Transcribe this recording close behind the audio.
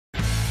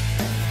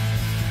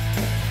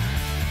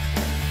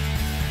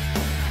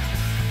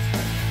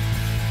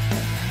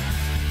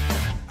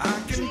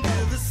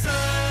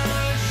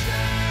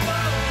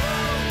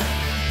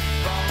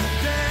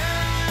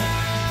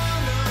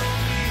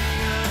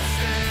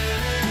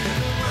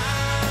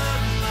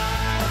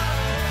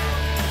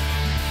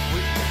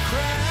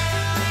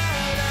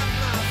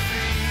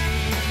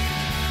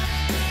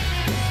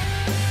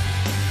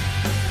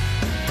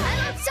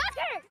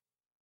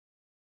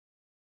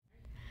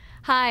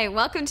Hi,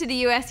 welcome to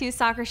the US Youth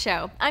Soccer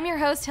Show. I'm your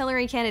host,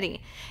 Hillary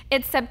Kennedy.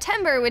 It's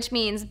September, which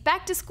means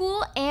back to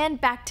school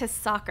and back to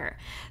soccer.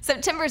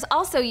 September is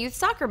also Youth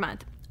Soccer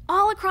Month.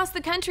 All across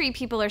the country,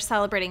 people are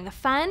celebrating the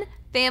fun,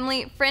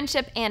 family,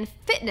 friendship, and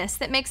fitness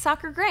that makes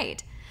soccer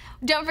great.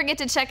 Don't forget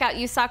to check out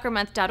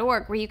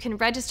youthsoccermonth.org, where you can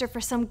register for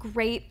some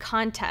great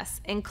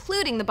contests,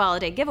 including the Ball a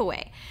Day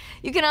giveaway.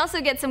 You can also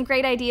get some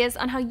great ideas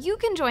on how you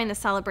can join the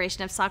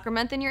celebration of Soccer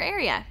Month in your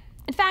area.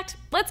 In fact,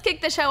 let's kick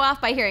the show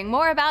off by hearing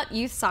more about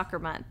Youth Soccer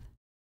Month.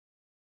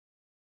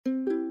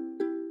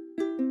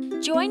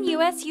 Join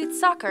U.S. Youth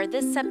Soccer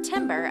this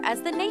September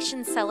as the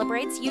nation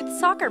celebrates Youth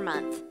Soccer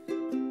Month.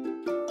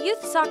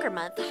 Youth Soccer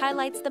Month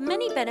highlights the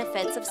many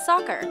benefits of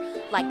soccer,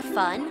 like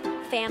fun,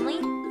 family,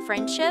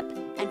 friendship,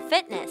 and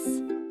fitness.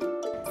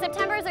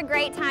 September is a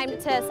great time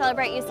to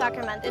celebrate Youth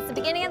Soccer Month. It's the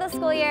beginning of the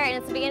school year and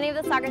it's the beginning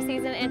of the soccer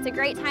season, and it's a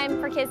great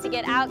time for kids to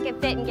get out, get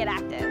fit, and get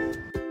active.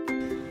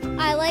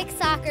 I like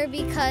soccer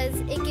because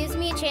it gives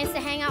me a chance to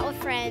hang out with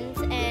friends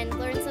and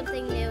learn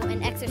something new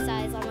and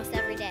exercise almost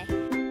every day.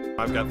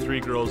 I've got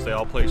 3 girls, they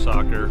all play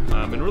soccer,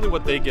 and really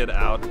what they get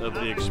out of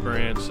the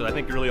experience, I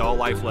think really all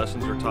life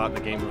lessons are taught in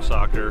the game of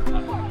soccer.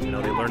 You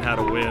know, they learn how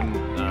to win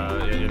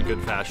in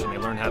good fashion, they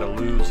learn how to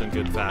lose in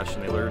good fashion,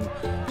 they learn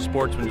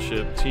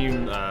sportsmanship,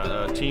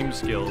 team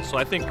skills. So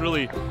I think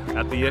really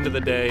at the end of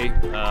the day,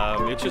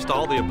 it's just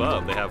all the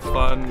above. They have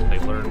fun, they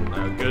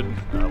learn good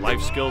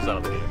life skills out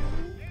of the game.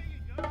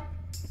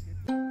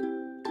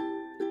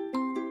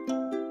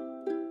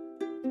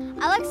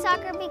 I like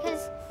soccer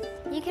because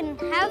you can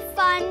have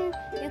fun,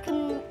 you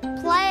can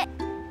play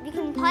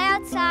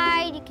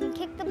outside, you can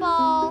kick the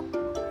ball,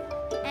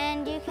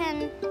 and you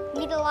can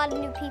meet a lot of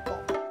new people.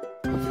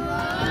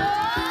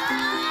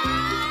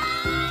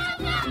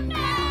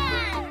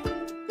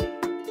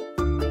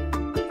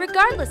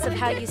 Regardless of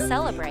how you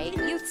celebrate,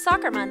 Youth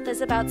Soccer Month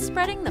is about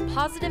spreading the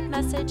positive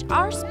message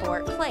our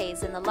sport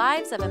plays in the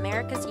lives of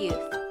America's youth.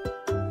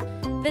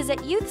 Visit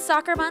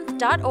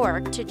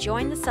youthsoccermonth.org to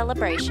join the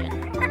celebration.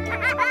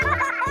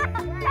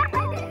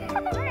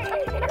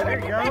 There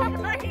you go.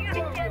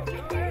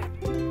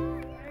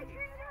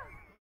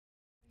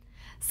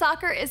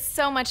 Soccer is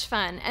so much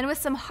fun, and with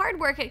some hard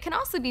work, it can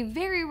also be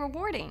very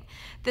rewarding.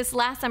 This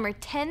last summer,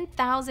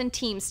 10,000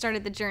 teams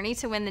started the journey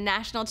to win the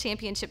national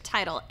championship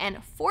title,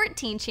 and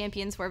 14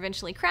 champions were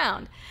eventually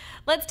crowned.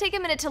 Let's take a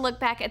minute to look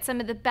back at some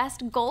of the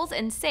best goals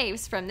and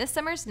saves from this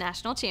summer's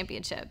national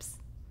championships.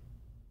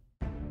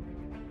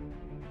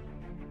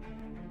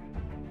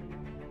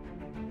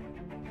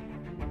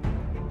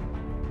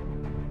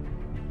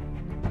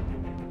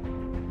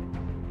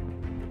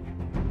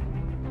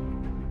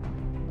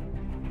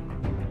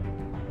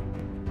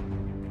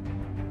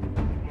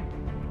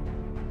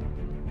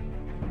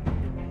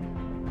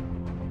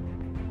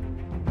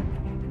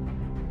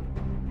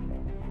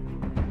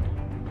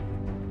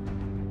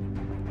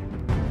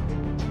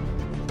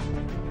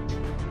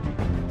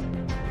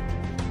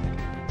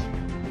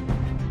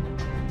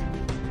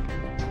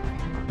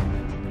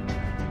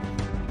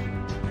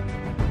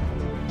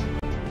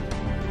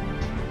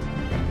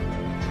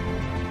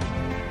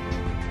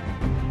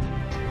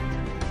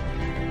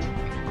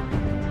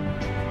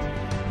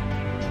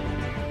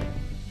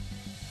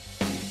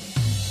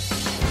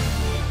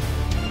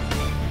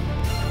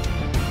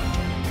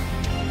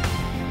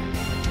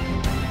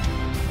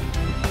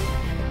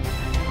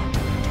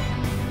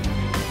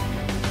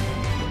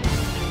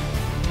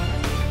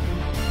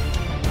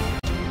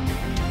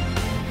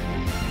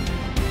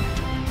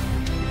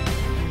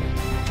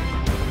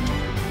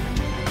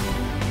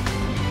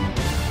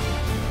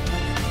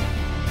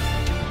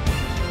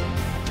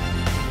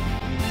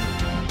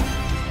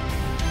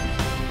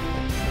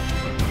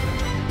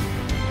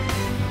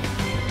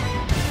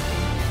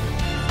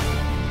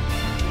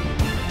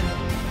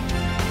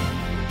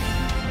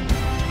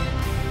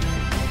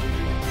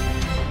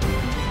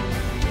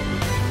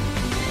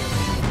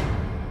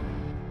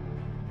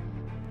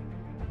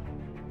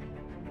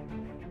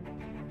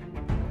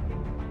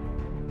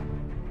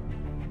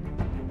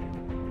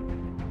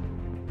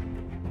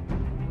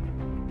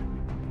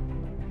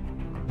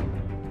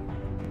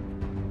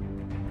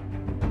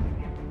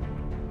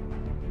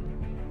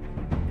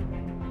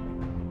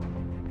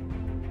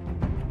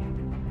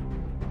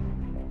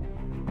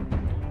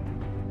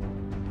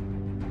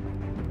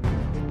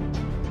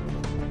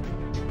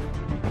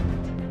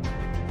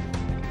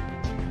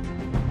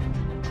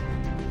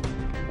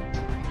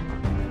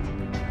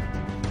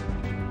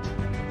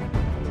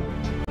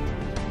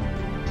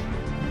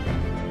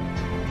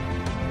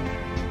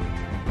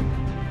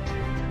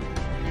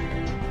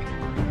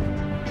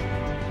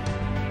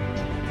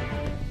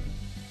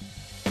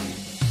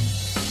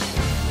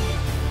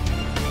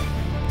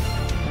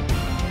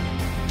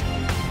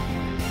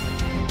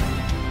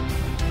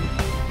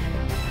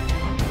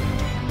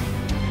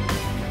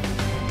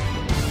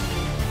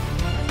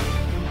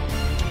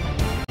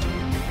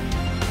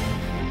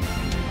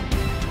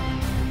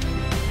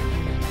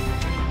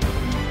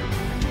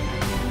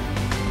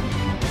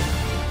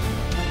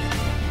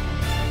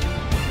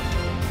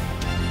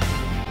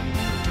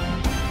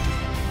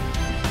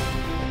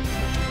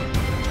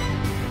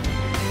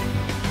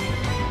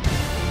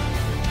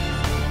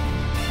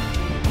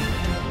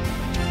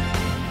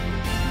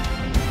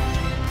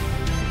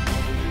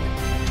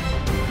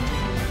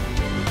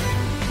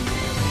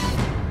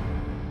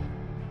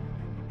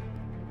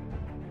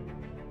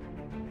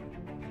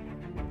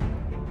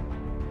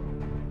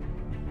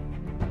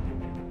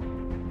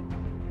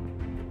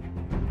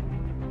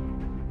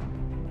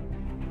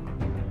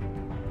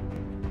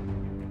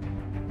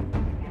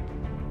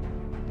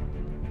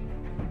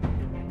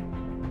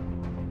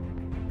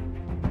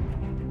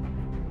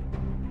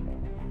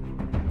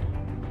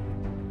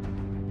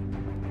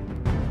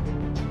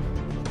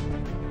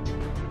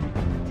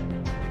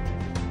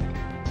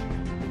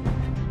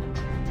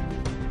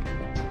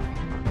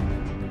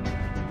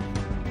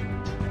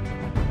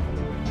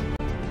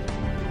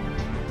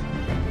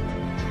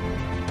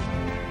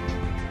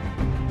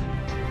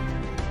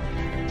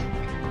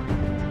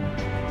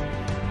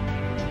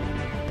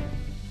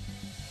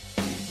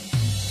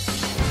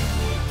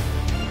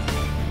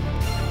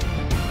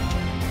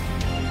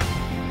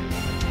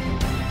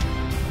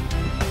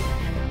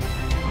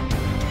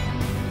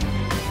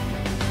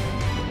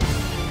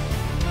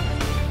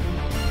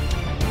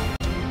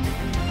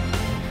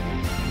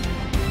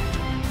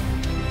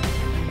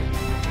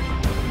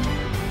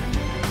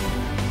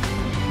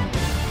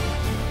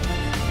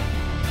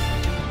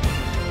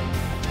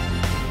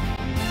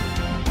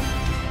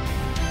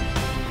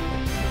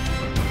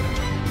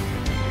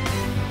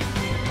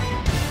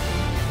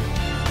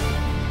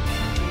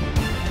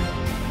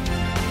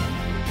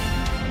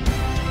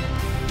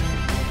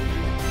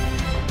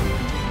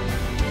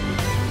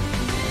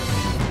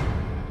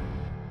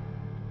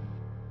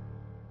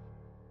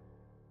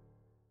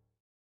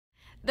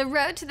 The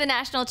road to the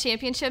national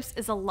championships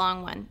is a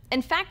long one.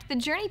 In fact, the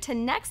journey to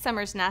next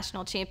summer's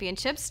national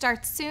championships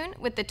starts soon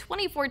with the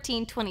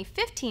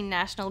 2014-2015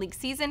 National League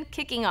season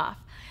kicking off.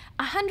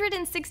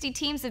 160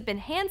 teams have been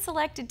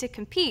hand-selected to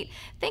compete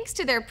thanks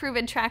to their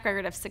proven track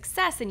record of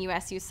success in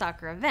U.S. youth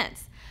soccer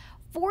events.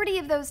 40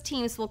 of those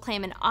teams will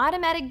claim an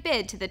automatic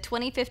bid to the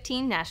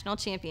 2015 National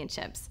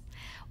Championships.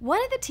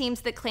 One of the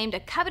teams that claimed a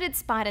coveted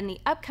spot in the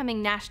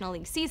upcoming National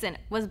League season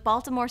was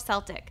Baltimore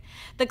Celtic.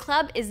 The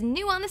club is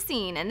new on the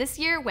scene and this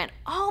year went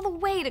all the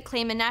way to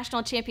claim a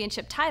national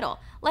championship title.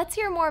 Let's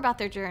hear more about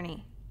their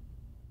journey.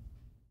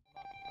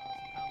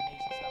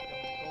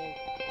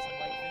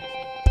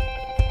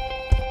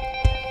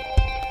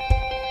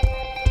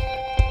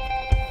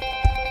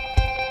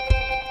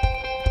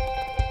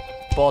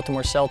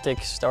 Baltimore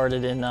Celtic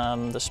started in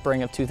the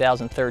spring of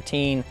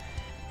 2013.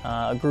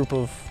 A group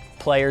of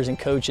players and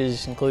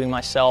coaches, including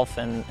myself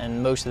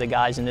and most of the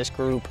guys in this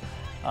group,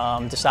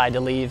 decided to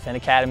leave an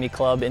academy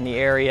club in the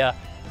area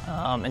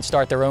and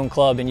start their own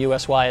club in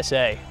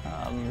USYSA.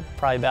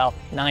 Probably about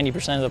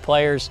 90% of the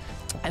players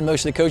and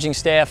most of the coaching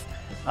staff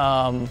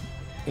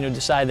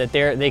decided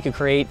that they could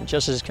create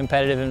just as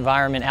competitive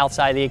environment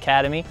outside the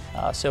academy.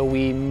 So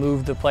we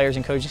moved the players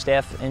and coaching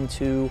staff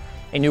into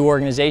a new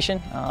organization,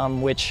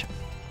 which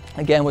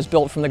again was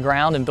built from the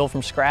ground and built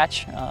from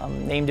scratch,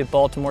 named it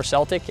Baltimore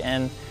Celtic,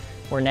 and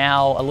we're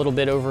now a little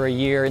bit over a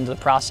year into the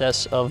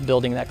process of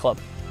building that club.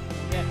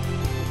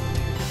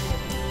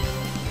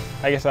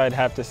 I guess I'd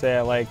have to say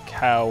I like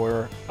how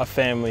we're a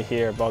family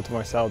here at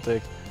Baltimore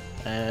Celtic,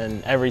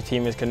 and every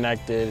team is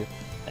connected,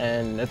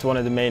 and that's one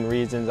of the main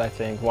reasons I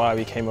think why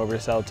we came over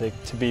to Celtic,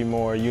 to be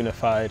more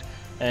unified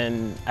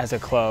and as a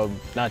club,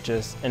 not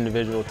just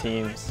individual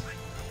teams.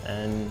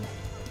 And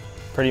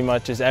pretty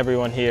much just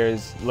everyone here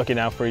is looking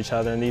out for each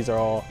other, and these are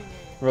all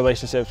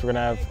relationships we're going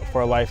to have for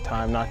a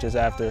lifetime, not just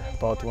after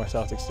Baltimore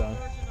Celtic's done.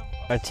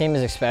 Our team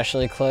is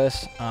especially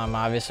close.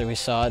 Obviously we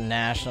saw at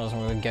Nationals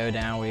when we would go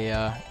down, we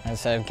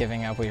instead of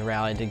giving up, we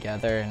rallied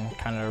together and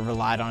kind of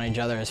relied on each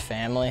other as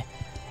family,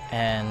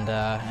 and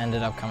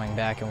ended up coming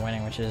back and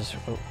winning, which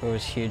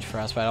was huge for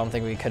us, but I don't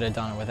think we could have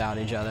done it without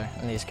each other.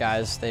 And these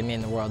guys, they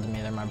mean the world to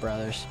me, they're my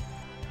brothers.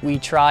 We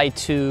try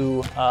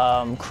to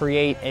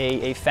create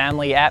a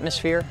family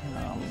atmosphere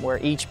where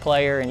each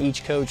player and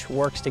each coach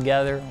works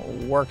together,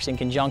 works in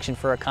conjunction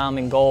for a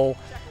common goal,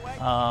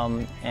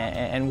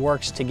 and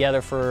works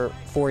together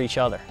for each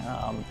other.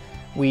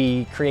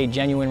 We create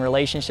genuine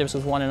relationships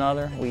with one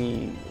another.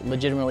 We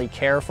legitimately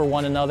care for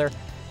one another,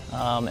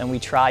 and we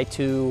try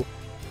to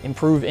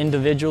improve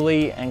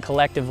individually and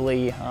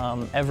collectively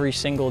every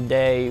single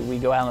day we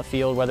go out on the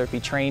field, whether it be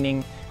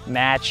training,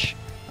 match,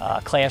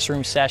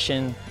 classroom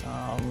session,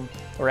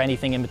 or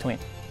anything in between.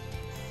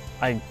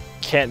 I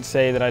can't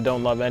say that I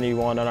don't love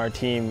anyone on our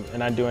team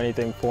and I'd do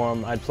anything for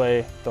them. I'd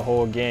play the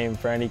whole game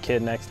for any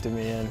kid next to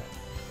me, and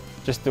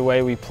just the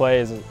way we play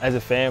as a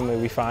family,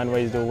 we find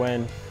ways to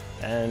win,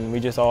 and we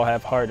just all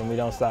have heart and we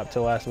don't stop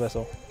till last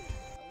whistle.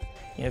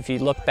 If you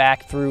look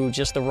back through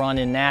just the run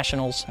in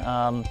Nationals,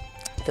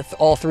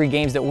 all 3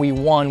 games that we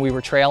won, we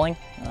were trailing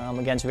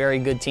against very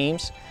good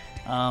teams.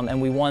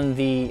 And we won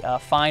the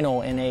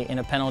final in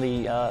a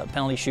penalty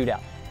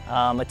shootout.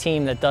 A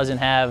team that doesn't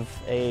have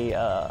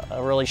a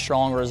really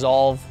strong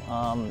resolve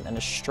and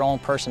a strong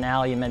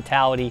personality and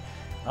mentality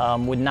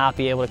would not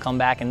be able to come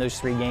back in those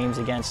 3 games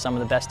against some of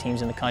the best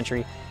teams in the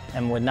country,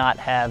 and would not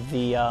have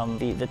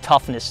the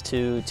toughness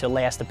to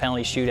last the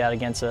penalty shootout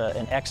against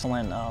an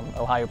excellent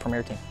Ohio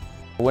Premier team.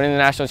 Winning the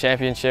national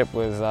championship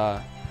was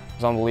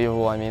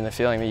unbelievable. I mean, the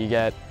feeling that you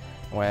get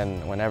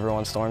when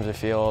everyone storms the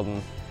field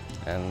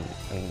and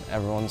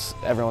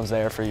everyone's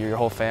there for you, your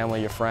whole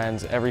family, your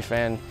friends, every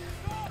fan,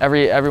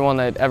 everyone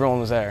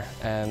was there,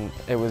 and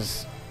it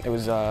was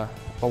a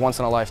once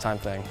in a lifetime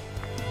thing.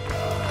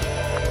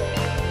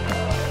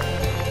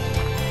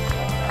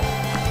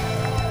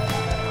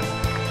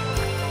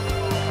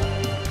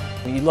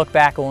 You look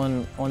back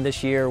on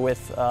this year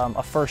with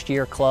a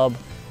first-year club,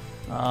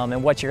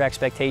 and what your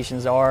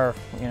expectations are,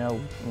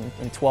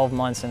 in 12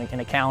 months in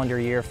a calendar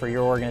year for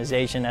your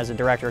organization as a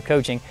director of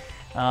coaching.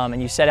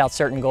 And you set out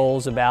certain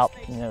goals about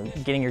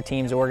getting your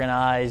teams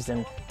organized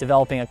and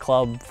developing a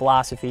club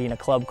philosophy and a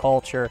club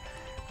culture,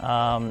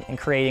 and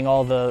creating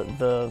all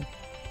the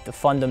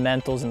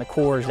fundamentals and the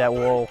cores that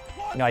will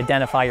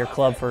identify your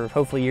club for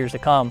hopefully years to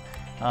come.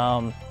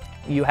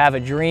 You have a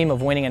dream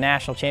of winning a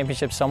national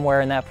championship somewhere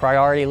in that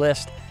priority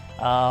list,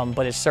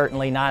 but it's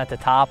certainly not at the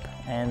top.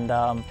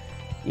 And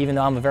even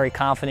though I'm a very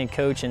confident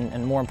coach,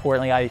 and more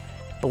importantly, I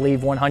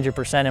believe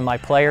 100% in my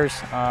players,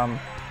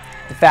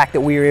 the fact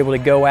that we were able to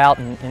go out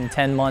in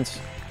 10 months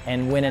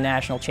and win a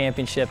national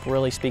championship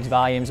really speaks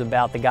volumes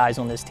about the guys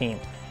on this team.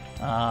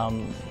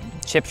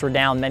 Chips were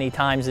down many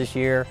times this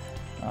year.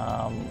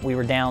 We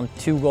were down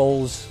 2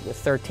 goals with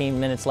 13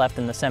 minutes left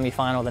in the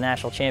semifinal of the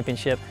national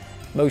championship.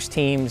 Most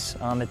teams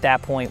at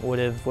that point would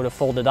have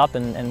folded up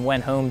and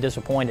went home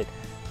disappointed.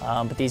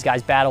 But these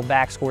guys battled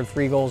back, scored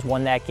 3 goals,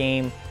 won that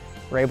game,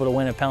 were able to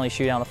win a penalty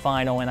shootout in the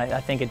final, and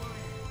I think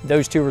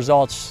those 2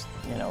 results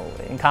you know,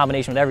 in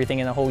combination with everything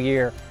in the whole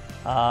year,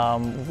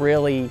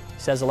 really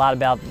says a lot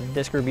about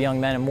this group of young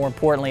men, and more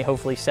importantly,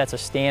 hopefully sets a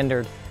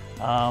standard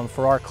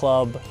for our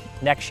club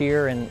next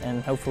year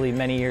and hopefully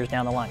many years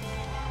down the line.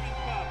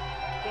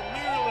 The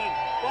Maryland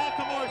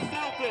Baltimore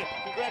Celtics.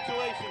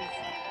 Congratulations.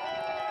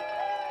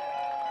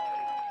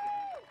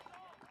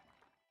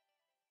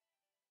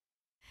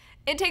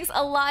 It takes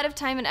a lot of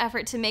time and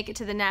effort to make it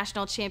to the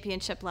national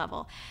championship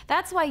level.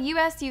 That's why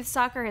U.S. Youth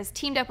Soccer has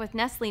teamed up with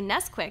Nestle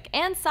Nesquik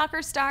and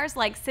soccer stars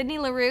like Sydney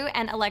Leroux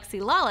and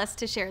Alexi Lawless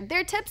to share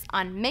their tips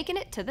on making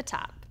it to the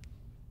top.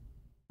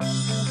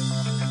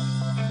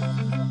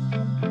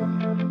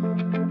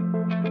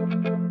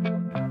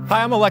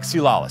 Hi, I'm Alexi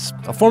Lawless,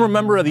 a former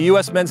member of the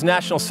U.S. men's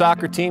national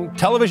soccer team,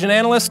 television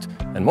analyst,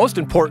 and most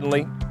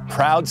importantly,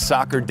 proud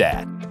soccer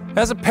dad.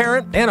 As a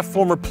parent and a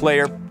former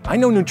player, I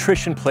know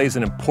nutrition plays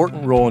an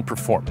important role in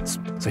performance.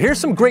 So here's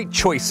some great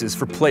choices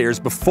for players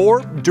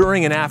before,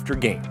 during, and after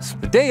games.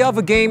 The day of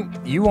a game,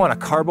 you want a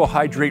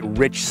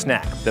carbohydrate-rich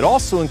snack that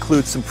also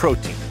includes some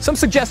protein. Some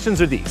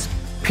suggestions are these: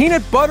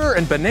 peanut butter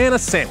and banana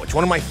sandwich,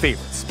 one of my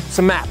favorites,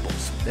 some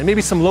apples, and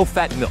maybe some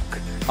low-fat milk,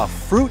 a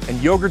fruit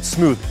and yogurt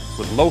smoothie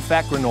with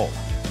low-fat granola.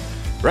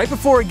 Right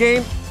before a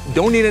game,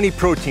 don't eat any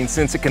protein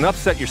since it can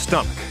upset your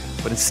stomach,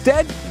 but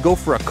instead go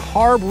for a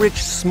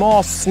carb-rich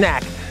small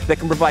snack that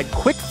can provide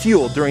quick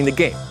fuel during the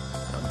game.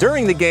 Now,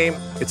 during the game,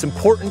 it's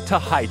important to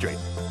hydrate.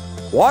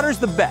 Water's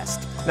the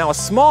best. Now, a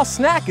small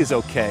snack is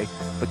okay,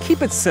 but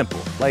keep it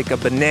simple, like a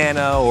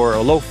banana or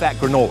a low-fat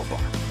granola bar.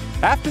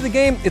 After the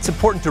game, it's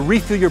important to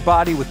refill your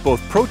body with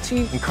both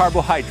protein and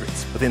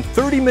carbohydrates within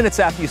 30 minutes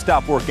after you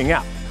stop working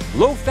out.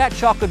 Low-fat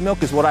chocolate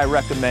milk is what I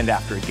recommend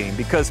after a game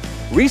because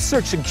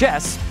research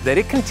suggests that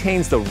it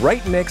contains the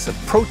right mix of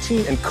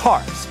protein and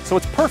carbs, so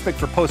it's perfect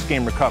for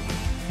post-game recovery.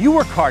 You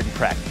work hard in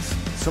practice,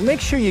 so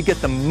make sure you get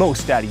the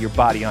most out of your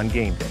body on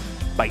game day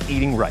by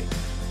eating right.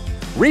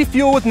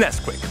 Refuel with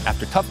Nesquik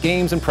after tough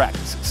games and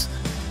practices.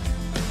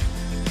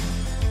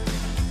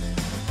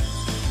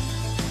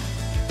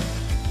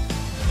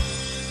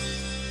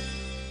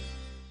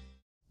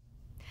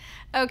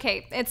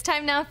 Okay, it's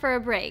time now for a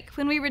break.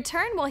 When we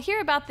return, we'll hear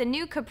about the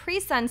new Capri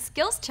Sun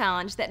Skills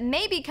Challenge that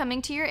may be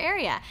coming to your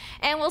area,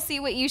 and we'll see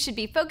what you should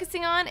be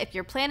focusing on if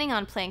you're planning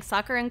on playing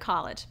soccer in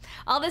college.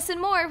 All this and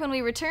more when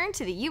we return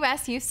to the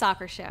U.S. Youth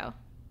Soccer Show.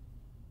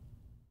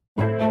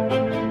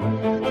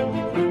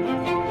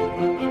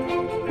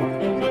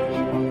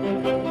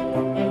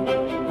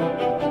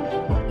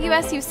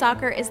 U.S. Youth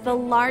Soccer is the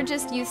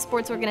largest youth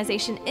sports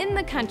organization in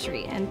the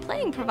country, and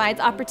playing provides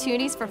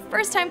opportunities for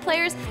first-time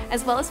players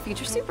as well as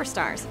future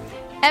superstars.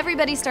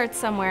 Everybody starts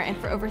somewhere, and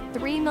for over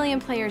 3 million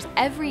players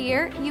every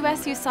year,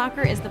 U.S. Youth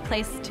Soccer is the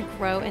place to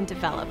grow and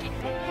develop.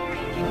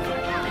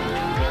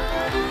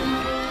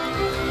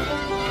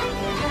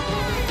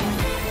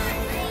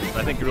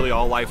 I think really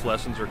all life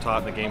lessons are taught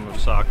in the game of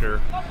soccer.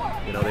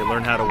 You know, they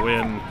learn how to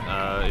win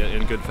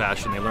in good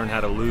fashion. They learn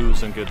how to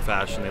lose in good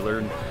fashion. They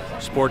learn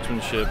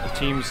sportsmanship,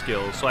 team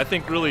skills. So I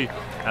think really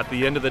at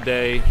the end of the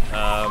day,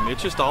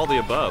 it's just all the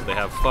above. They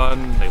have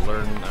fun. They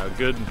learn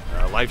good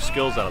life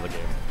skills out of the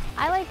game.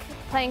 I like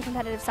playing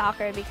competitive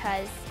soccer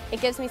because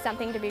it gives me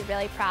something to be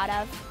really proud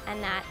of,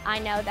 and that I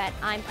know that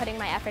I'm putting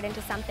my effort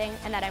into something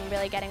and that I'm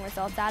really getting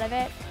results out of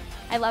it.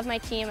 I love my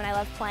team and I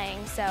love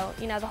playing, so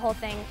you know, the whole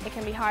thing, it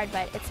can be hard,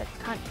 but it's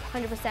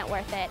 100%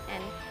 worth it,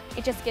 and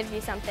it just gives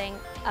you something,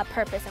 a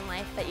purpose in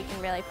life that you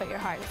can really put your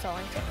heart and soul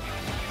into.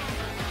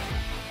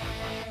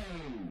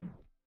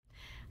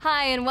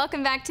 Hi, and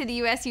welcome back to the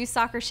U.S. Youth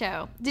Soccer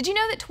Show. Did you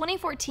know that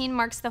 2014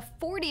 marks the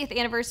 40th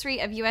anniversary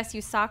of U.S.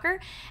 Youth Soccer?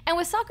 And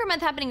with Soccer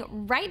Month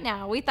happening right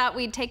now, we thought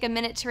we'd take a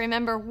minute to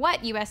remember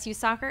what U.S. Youth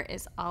Soccer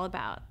is all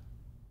about.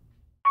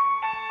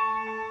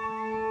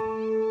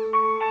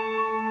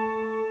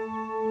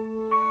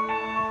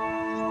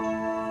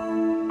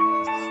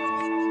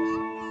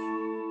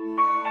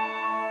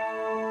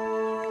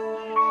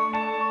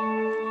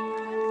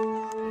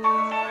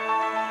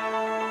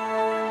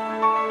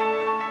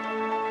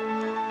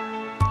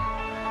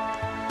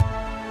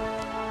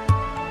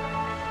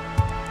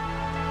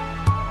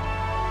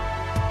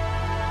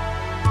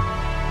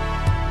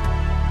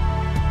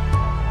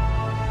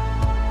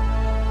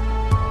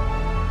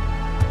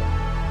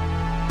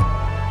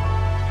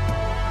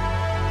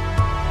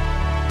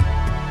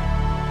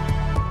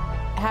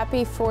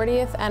 Happy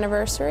 40th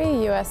anniversary,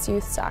 U.S.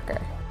 Youth Soccer.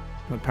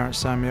 My parents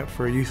signed me up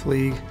for a youth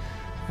league,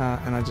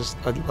 and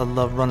I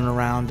love running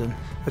around, and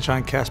I try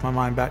and cast my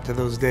mind back to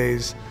those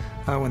days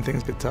when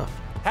things get tough.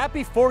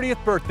 Happy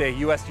 40th birthday,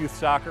 U.S. Youth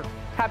Soccer.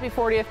 Happy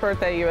 40th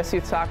birthday, U.S.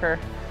 Youth Soccer.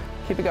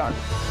 Keep it going.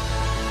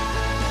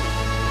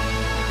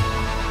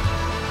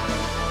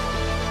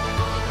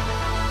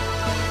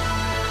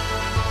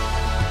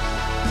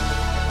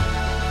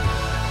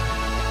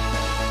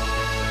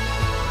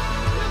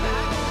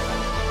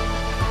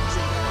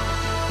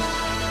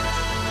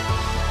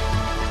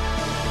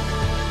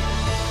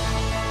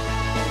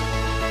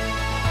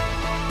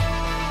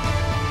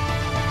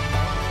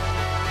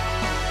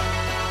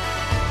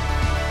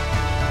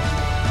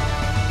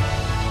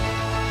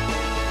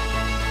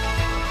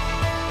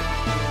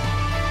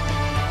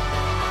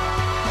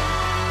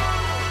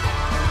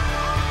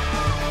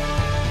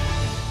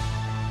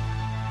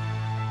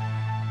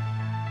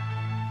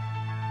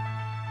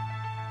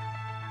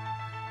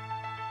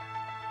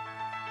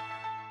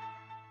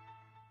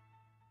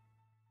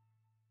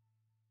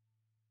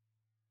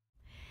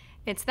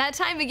 It's that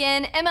time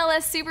again.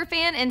 MLS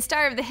superfan and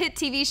star of the hit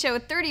TV show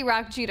 30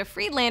 Rock, Judah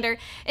Friedlander,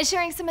 is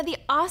sharing some of the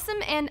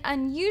awesome and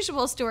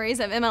unusual stories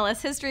of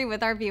MLS history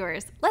with our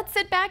viewers. Let's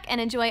sit back and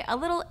enjoy a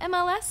little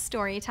MLS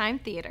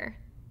Storytime Theater.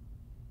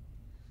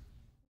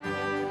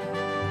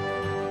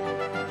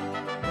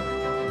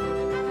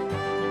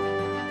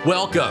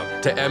 Welcome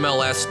to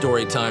MLS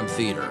Storytime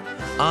Theater.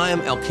 I'm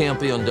El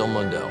Campeon del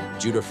Mundo,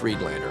 Judah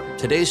Friedlander.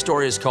 Today's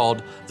story is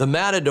called The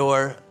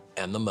Matador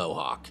and the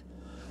Mohawk.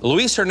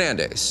 Luis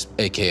Hernandez,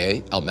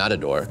 aka El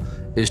Matador,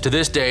 is to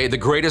this day the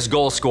greatest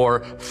goal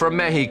scorer for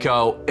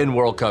Mexico in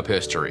World Cup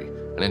history.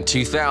 And in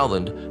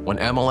 2000, when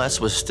MLS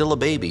was still a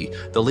baby,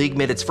 the league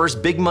made its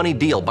first big money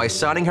deal by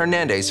signing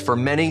Hernandez for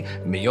many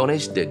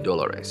millones de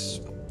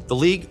dólares. The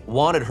league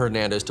wanted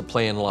Hernandez to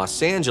play in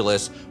Los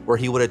Angeles, where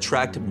he would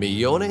attract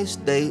millones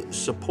de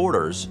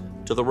supporters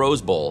to the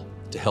Rose Bowl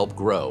to help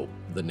grow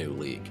the new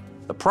league.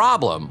 The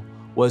problem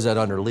was that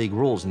under league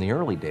rules in the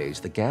early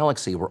days, the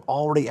Galaxy were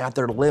already at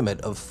their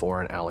limit of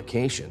foreign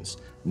allocations.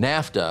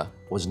 NAFTA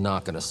was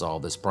not going to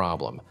solve this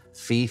problem.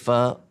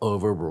 FIFA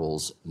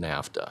overrules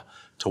NAFTA.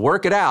 To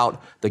work it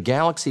out, the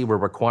Galaxy were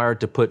required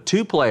to put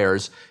 2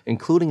 players,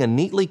 including a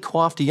neatly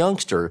coiffed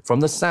youngster from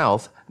the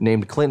South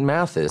named Clint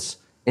Mathis,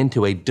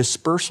 into a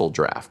dispersal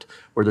draft,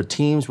 where the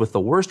teams with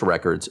the worst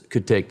records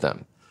could take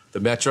them.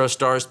 The Metro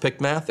Stars picked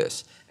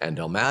Mathis, and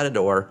El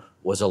Matador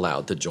was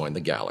allowed to join the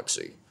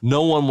Galaxy.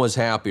 No one was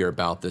happier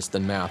about this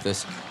than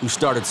Mathis, who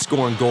started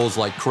scoring goals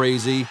like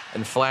crazy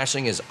and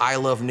flashing his I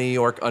Love New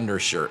York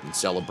undershirt in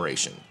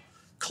celebration.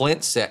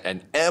 Clint set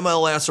an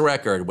MLS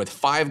record with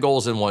 5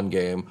 goals in one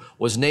game,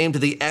 was named to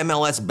the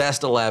MLS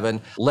Best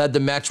 11, led the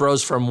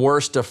Metros from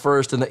worst to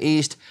first in the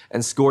East,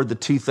 and scored the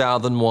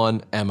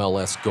 2001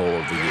 MLS Goal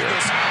of the Year.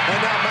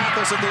 And now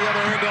Mathis at the other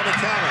end on the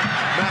counter.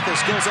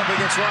 Mathis goes up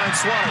against Ryan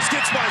Suarez,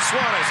 gets by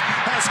Suarez,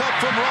 has help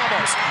from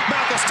Ramos.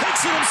 Mathis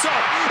takes it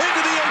himself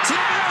into the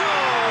 18.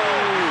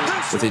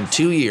 Within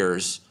 2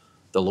 years,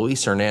 the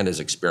Luis Hernandez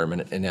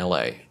experiment in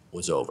LA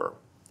was over.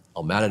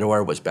 El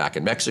Matador was back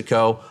in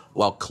Mexico,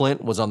 while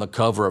Clint was on the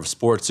cover of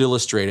Sports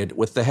Illustrated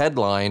with the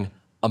headline,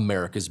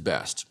 America's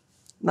Best.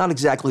 Not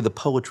exactly the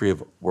poetry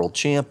of world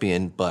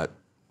champion, but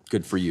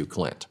good for you,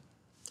 Clint.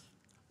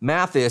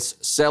 Mathis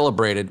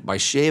celebrated by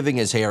shaving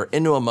his hair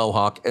into a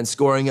mohawk and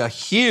scoring a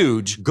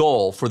huge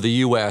goal for the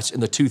U.S. in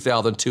the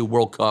 2002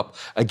 World Cup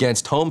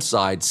against home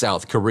side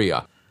South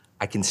Korea.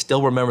 I can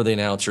still remember the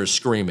announcers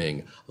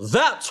screaming,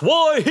 "That's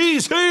why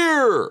he's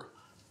here!"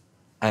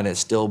 And it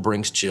still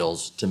brings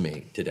chills to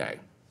me today.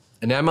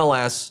 In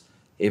MLS,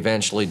 he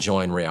eventually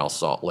joined Real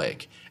Salt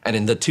Lake. And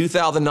in the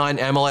 2009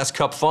 MLS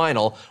Cup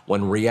final,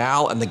 when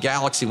Real and the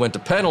Galaxy went to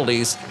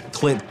penalties,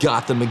 Clint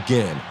got them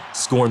again,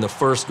 scoring the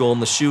first goal in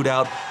the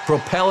shootout,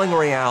 propelling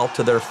Real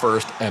to their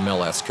first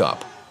MLS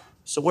Cup.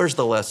 So where's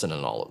the lesson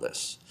in all of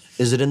this?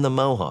 Is it in the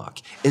mohawk?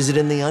 Is it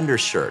in the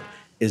undershirt?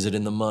 Is it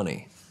in the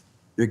money?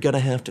 You're gonna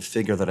have to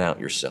figure that out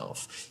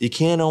yourself. You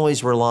can't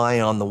always rely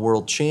on the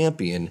world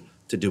champion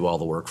to do all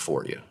the work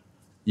for you.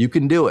 You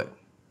can do it.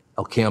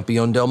 El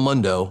Campeon del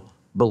Mundo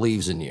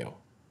believes in you.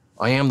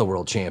 I am the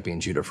world champion,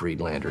 Judah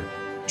Friedlander.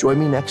 Join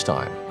me next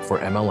time for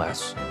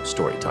MLS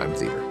Storytime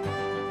Theater.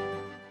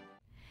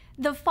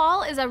 The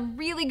fall is a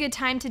really good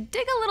time to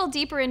dig a little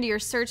deeper into your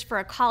search for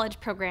a college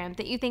program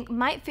that you think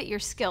might fit your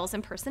skills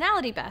and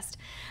personality best.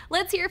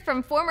 Let's hear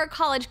from former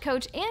college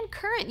coach and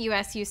current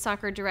U.S. Youth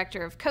Soccer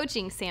Director of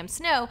Coaching, Sam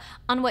Snow,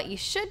 on what you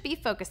should be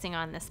focusing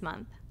on this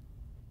month.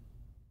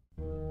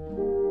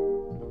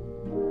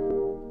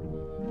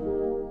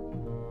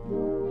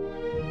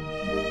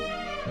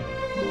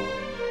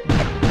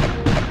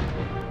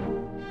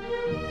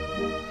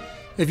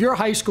 If you're a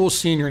high school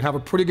senior and have a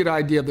pretty good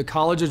idea of the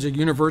colleges or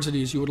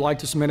universities you would like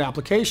to submit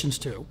applications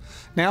to,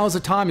 now is the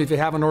time if you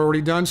haven't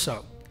already done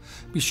so.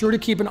 Be sure to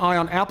keep an eye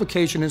on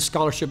application and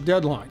scholarship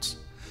deadlines.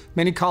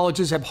 Many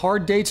colleges have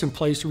hard dates in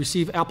place to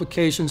receive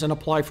applications and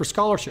apply for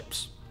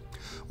scholarships.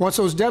 Once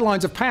those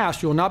deadlines have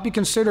passed, you will not be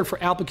considered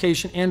for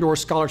application and/or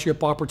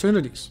scholarship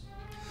opportunities.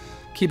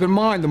 Keep in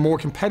mind, the more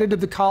competitive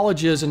the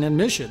college is in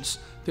admissions,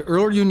 the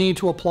earlier you need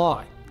to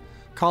apply.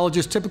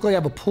 Colleges typically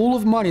have a pool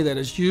of money that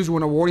is used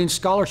when awarding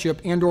scholarship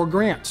and/or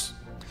grants.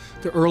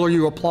 The earlier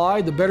you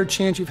apply, the better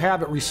chance you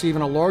have at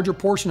receiving a larger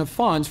portion of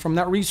funds from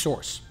that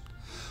resource.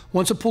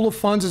 Once a pool of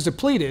funds is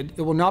depleted,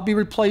 it will not be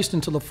replaced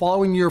until the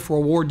following year for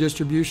award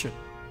distribution.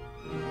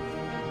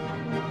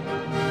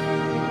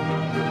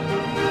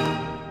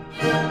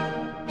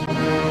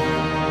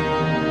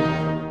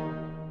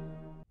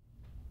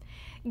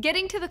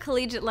 Getting to the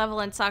collegiate level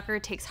in soccer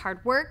takes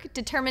hard work,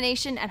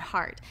 determination, and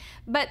heart.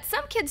 But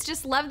some kids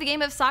just love the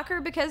game of soccer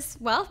because,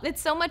 well,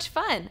 it's so much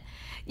fun.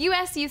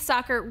 U.S. Youth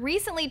Soccer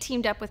recently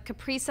teamed up with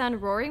Capri Sun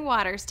Roaring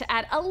Waters to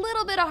add a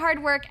little bit of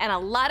hard work and a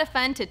lot of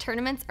fun to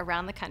tournaments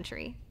around the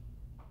country.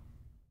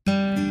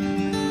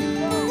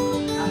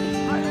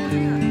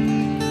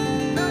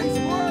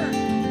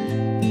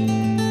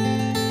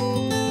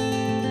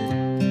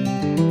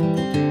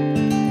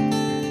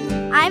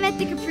 I'm at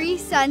the Capri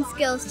Sun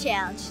Skills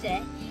Challenge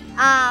today.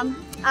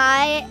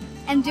 I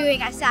am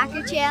doing a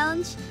soccer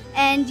challenge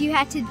and you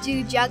had to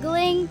do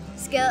juggling,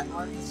 skill,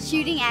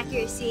 shooting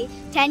accuracy,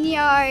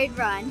 10-yard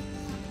run,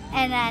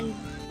 and then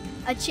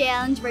a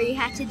challenge where you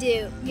have to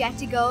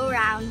go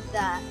around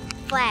the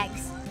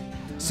flags.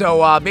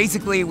 So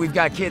basically we've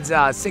got kids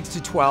 6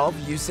 to 12,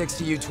 U6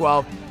 to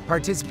U12,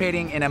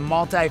 participating in a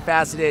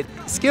multifaceted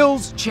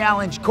skills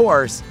challenge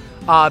course,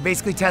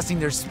 basically testing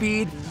their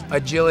speed,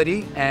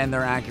 agility, and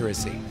their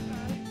accuracy.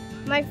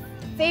 My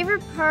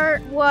favorite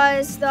part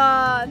was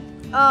the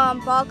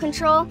ball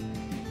control.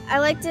 I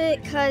liked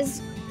it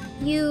because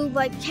you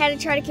had to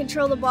try to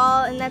control the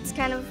ball, and that's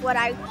kind of what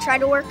I try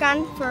to work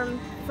on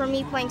for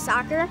me playing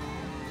soccer.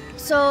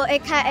 So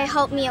it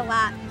helped me a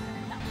lot.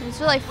 It's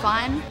really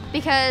fun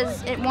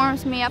because it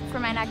warms me up for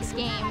my next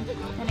game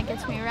and it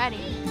gets me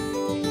ready.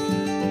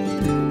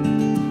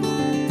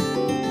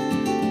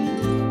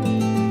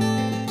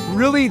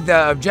 Really,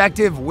 the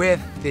objective with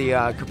the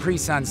Capri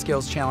Sun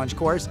Skills Challenge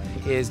course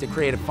is to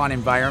create a fun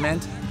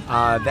environment.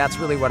 That's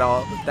really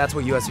that's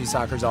what USU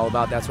Soccer is all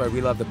about. That's why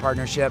we love the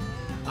partnership.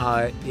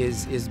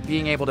 Is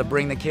being able to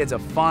bring the kids a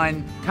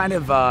fun kind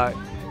of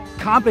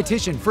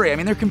competition-free. I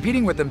mean, they're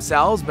competing with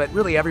themselves, but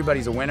really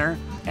everybody's a winner.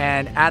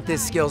 And at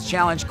this Skills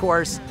Challenge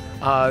course,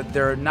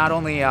 they're not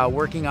only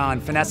working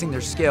on finessing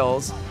their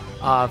skills,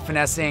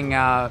 finessing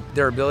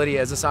their ability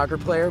as a soccer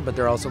player, but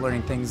they're also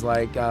learning things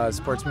like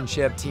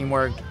sportsmanship,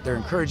 teamwork. They're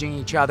encouraging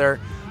each other.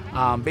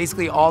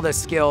 Basically all the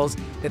skills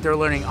that they're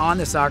learning on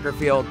the soccer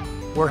field,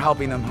 we're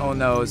helping them hone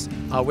those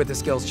with the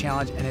Skills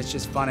Challenge, and it's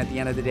just fun at the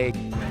end of the day.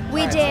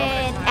 We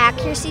did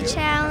accuracy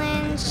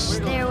challenge.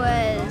 There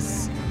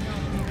was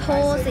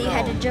poles that you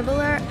had to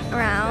dribble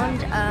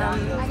around,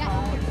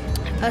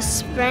 a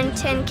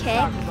sprint and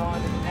kick,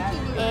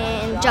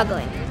 and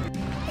juggling.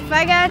 If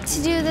I got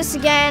to do this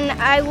again,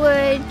 I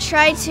would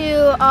try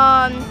to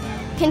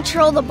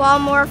control the ball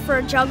more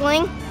for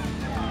juggling,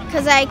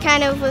 because I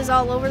kind of was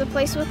all over the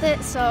place with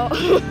it, so.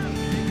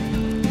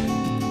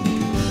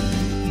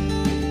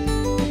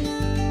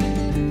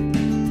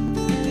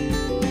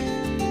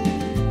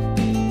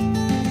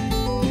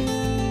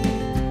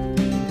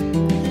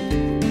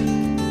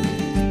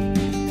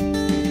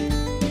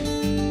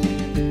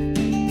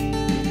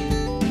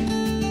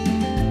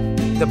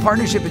 The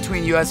partnership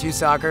between USU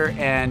Soccer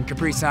and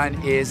Capri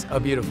Sun is a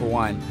beautiful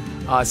one.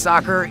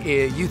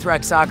 Youth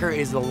rec soccer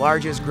is the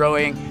largest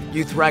growing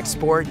youth rec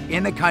sport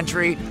in the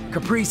country.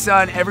 Capri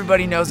Sun,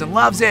 everybody knows and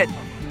loves it.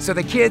 So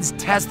the kids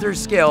test their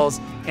skills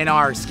in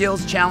our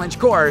Skills Challenge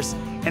course,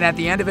 and at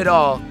the end of it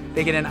all,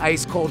 they get an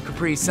ice cold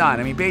Capri Sun.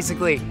 I mean,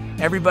 basically,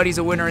 everybody's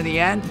a winner in the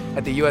end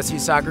at the USU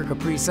Soccer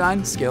Capri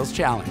Sun Skills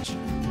Challenge.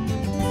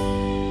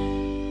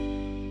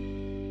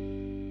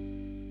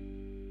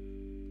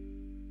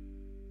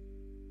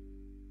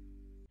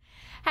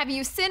 Have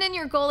you sent in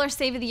your goal or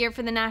save of the year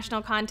for the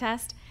national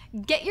contest?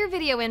 Get your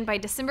video in by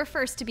December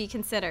 1st to be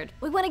considered.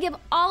 We want to give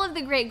all of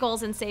the great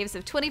goals and saves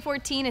of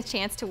 2014 a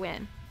chance to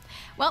win.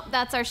 Well,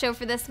 that's our show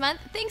for this month.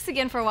 Thanks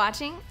again for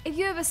watching. If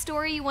you have a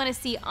story you want to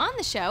see on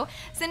the show,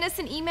 send us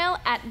an email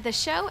at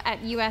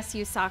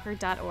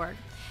theshow@ususoccer.org.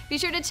 Be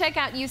sure to check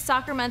out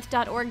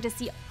youthsoccermonth.org to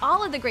see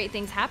all of the great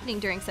things happening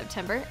during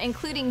September,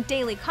 including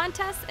daily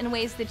contests and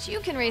ways that you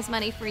can raise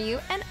money for you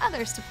and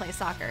others to play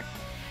soccer.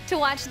 To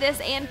watch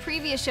this and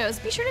previous shows,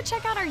 be sure to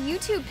check out our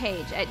YouTube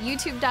page at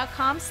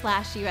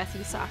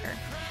youtube.com/USU Soccer.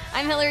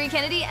 I'm Hillary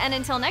Kennedy, and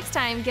until next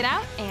time, get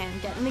out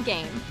and get in the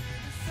game.